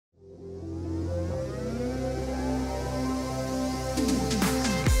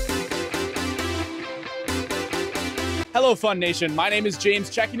Hello, Fun Nation. My name is James,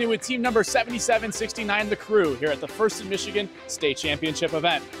 checking in with team number 7769, The Crew, here at the First in Michigan State Championship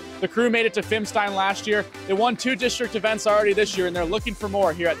event. The Crew made it to Fimstein last year. They won 2 district events already this year, and they're looking for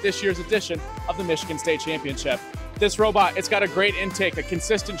more here at this year's edition of the Michigan State Championship. This robot, it's got a great intake, a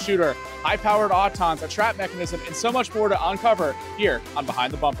consistent shooter, high-powered autons, a trap mechanism, and so much more to uncover here on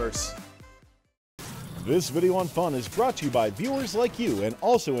Behind the Bumpers. This video on fun is brought to you by viewers like you and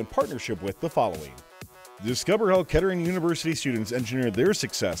also in partnership with the following. Discover how Kettering University students engineer their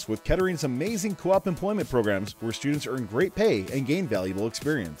success with Kettering's amazing co-op employment programs where students earn great pay and gain valuable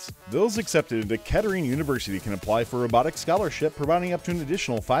experience. Those accepted into Kettering University can apply for a robotics scholarship, providing up to an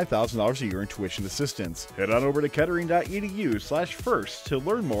additional $5,000 a year in tuition assistance. Head on over to kettering.edu/first to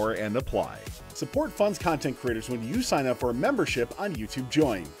learn more and apply. Support Fun's content creators when you sign up for a membership on YouTube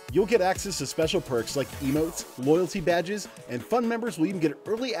Join. You'll get access to special perks like emotes, loyalty badges, and Fun members will even get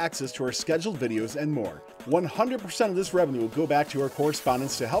early access to our scheduled videos and more. 100% of this revenue will go back to our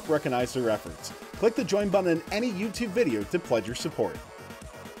correspondents to help recognize their efforts. Click the join button in any YouTube video to pledge your support.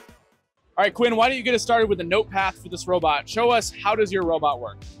 All right, Quinn, why don't you get us started with the note path for this robot? Show us, how does your robot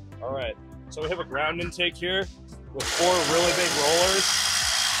work? All right, so we have a ground intake here with 4 really big rollers.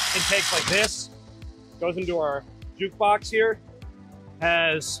 Intakes like this, goes into our jukebox here,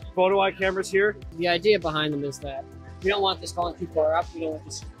 has photo eye cameras here. The idea behind them is that we don't want this falling too far up. We don't want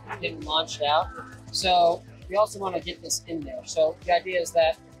this getting launched out. So we also want to get this in there. So the idea is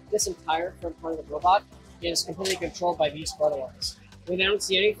that this entire front part of the robot is completely controlled by these photo eyes. When they don't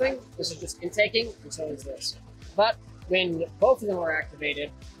see anything, this is just intaking, and so is this. But when both of them are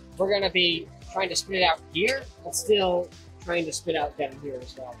activated, we're going to be trying to spit it out here, but still trying to spit out down here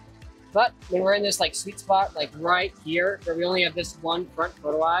as well. But when we're in this like sweet spot, like right here, where we only have this one front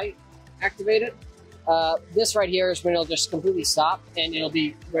photo eye activated, this right here is when it'll just completely stop and it'll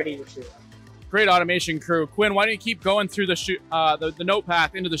be ready to shoot. Great automation, Crew. Quinn, why don't you keep going through the note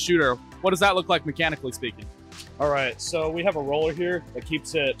path into the shooter? What does that look like mechanically speaking? All right, so we have a roller here that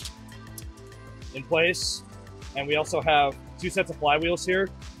keeps it in place. And we also have 2 sets of flywheels here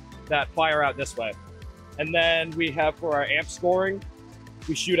that fire out this way. And then we have for our amp scoring,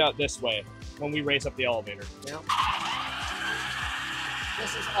 we shoot out this way when we raise up the elevator. Yeah.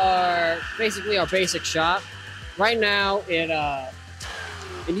 This is basically our basic shot. Right now, it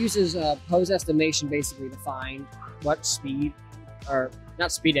uses pose estimation basically to find what speed, or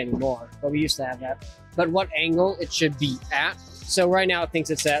not speed anymore, but we used to have that, but what angle it should be at. So right now it thinks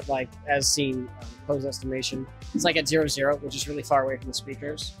it's at, like, as seen, pose estimation. It's like at 0, which is really far away from the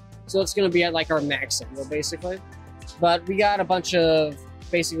speakers. So it's going to be at like our max angle basically. But we got a bunch of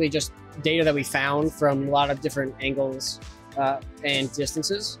basically just data that we found from a lot of different angles and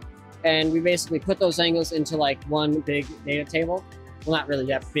distances. And we basically put those angles into like one big data table. Well, not really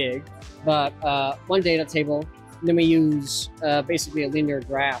that big, but one data table. And then we use basically a linear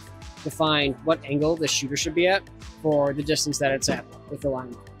graph to find what angle the shooter should be at for the distance that it's at with the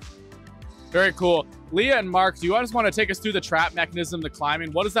line. Very cool. Leah and Mark, do you just want to take us through the trap mechanism, the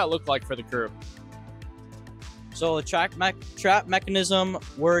climbing? What does that look like for the Crew? So the trap mechanism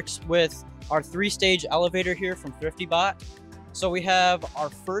works with our 3-stage elevator here from ThriftyBot. So we have our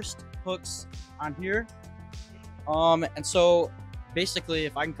first hooks on here. And so basically,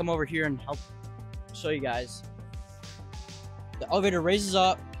 if I can come over here and help show you guys, the elevator raises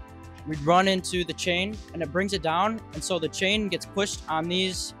up, we run into the chain and it brings it down. And so the chain gets pushed on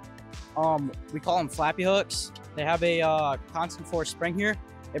these, we call them flappy hooks. They have a constant force spring here.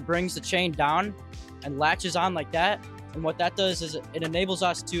 It brings the chain down and latches on like that. And what that does is it enables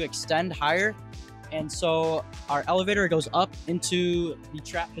us to extend higher. And so our elevator goes up into the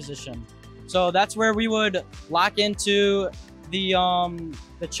trap position. So that's where we would lock into the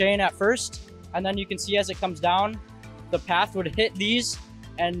chain at first. And then you can see as it comes down, the path would hit these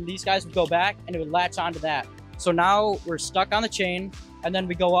and these guys would go back and it would latch onto that. So now we're stuck on the chain and then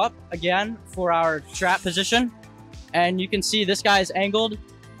we go up again for our trap position. And you can see this guy's angled.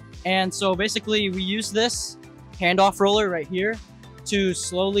 And so basically we use this handoff roller right here to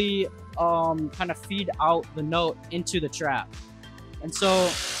slowly kind of feed out the note into the trap. And so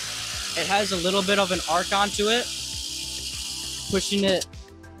it has a little bit of an arc onto it, pushing it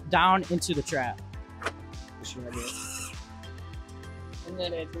down into the trap. And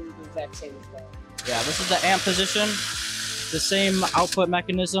then it does the exact same as well. Yeah, this is the amp position. The same output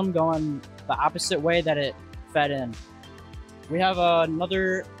mechanism going the opposite way that it fed in. We have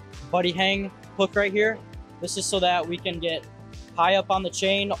another buddy hang hook right here. This is so that we can get high up on the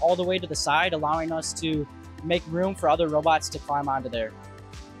chain all the way to the side, allowing us to make room for other robots to climb onto there.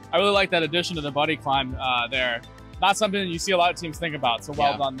 I really like that addition to the buddy climb there. not something that you see a lot of teams think about. So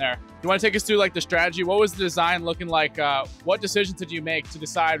well Yeah. done there. You want to take us through like the strategy? What was the design looking like? What decisions did you make to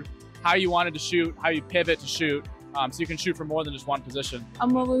decide how you wanted to shoot, how you pivot to shoot, so you can shoot from more than just one position?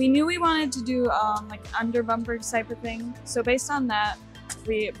 Well, we knew we wanted to do like an under bumper type of thing. So based on that,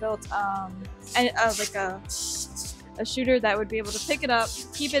 we built like a shooter that would be able to pick it up,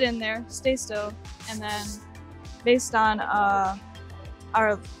 keep it in there, stay still, and then based on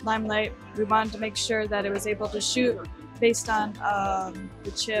our limelight, we wanted to make sure that it was able to shoot based on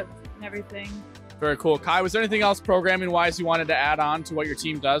the chip and everything. Very cool. Kai, was there anything else programming wise you wanted to add on to what your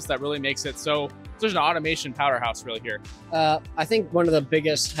team does that really makes it so there's an automation powerhouse really here? I think one of the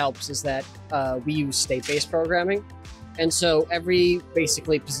biggest helps is that we use state-based programming. And so every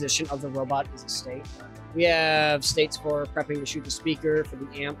basically position of the robot is a state. We have states for prepping to shoot the speaker, for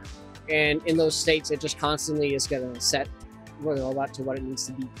the amp. And in those states, it just constantly is going to set the robot to what it needs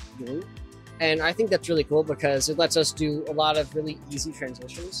to be doing. And I think that's really cool because it lets us do a lot of really easy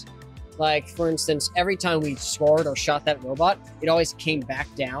transitions. Like, for instance, every time we scored or shot that robot, it always came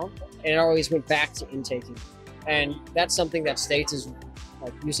back down and it always went back to intaking. And that's something that states is,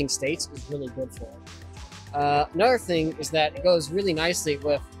 like using states is really good for. Another thing is that it goes really nicely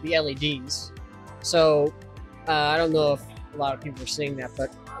with the LEDs. So I don't know if a lot of people are seeing that,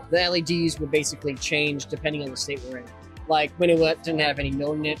 but the LEDs would basically change depending on the state we're in. Like when it didn't have any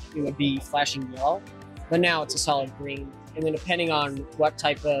note in it, it would be flashing yellow, but now it's a solid green. And then depending on what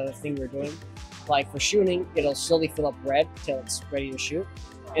type of thing we're doing, like for shooting, it'll slowly fill up red till it's ready to shoot.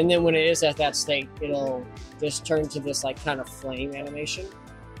 And then when it is at that state, it'll just turn to this like kind of flame animation.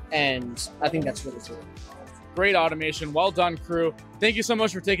 And I think that's really cool. Great automation. Well done, crew. Thank you so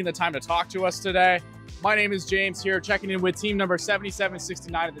much for taking the time to talk to us today. My name is James here, checking in with team number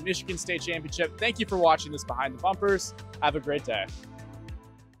 7769 at the Michigan State Championship. Thank you for watching this Behind the Bumpers. Have a great day.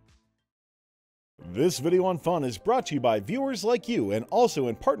 This video on fun is brought to you by viewers like you and also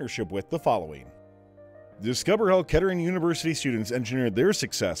in partnership with the following. Discover how Kettering University students engineered their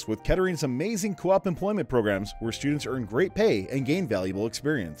success with Kettering's amazing co-op employment programs where students earn great pay and gain valuable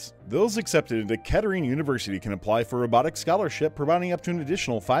experience. Those accepted into Kettering University can apply for a robotics scholarship, providing up to an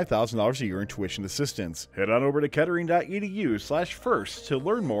additional $5,000 a year in tuition assistance. Head on over to kettering.edu/first to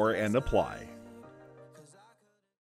learn more and apply.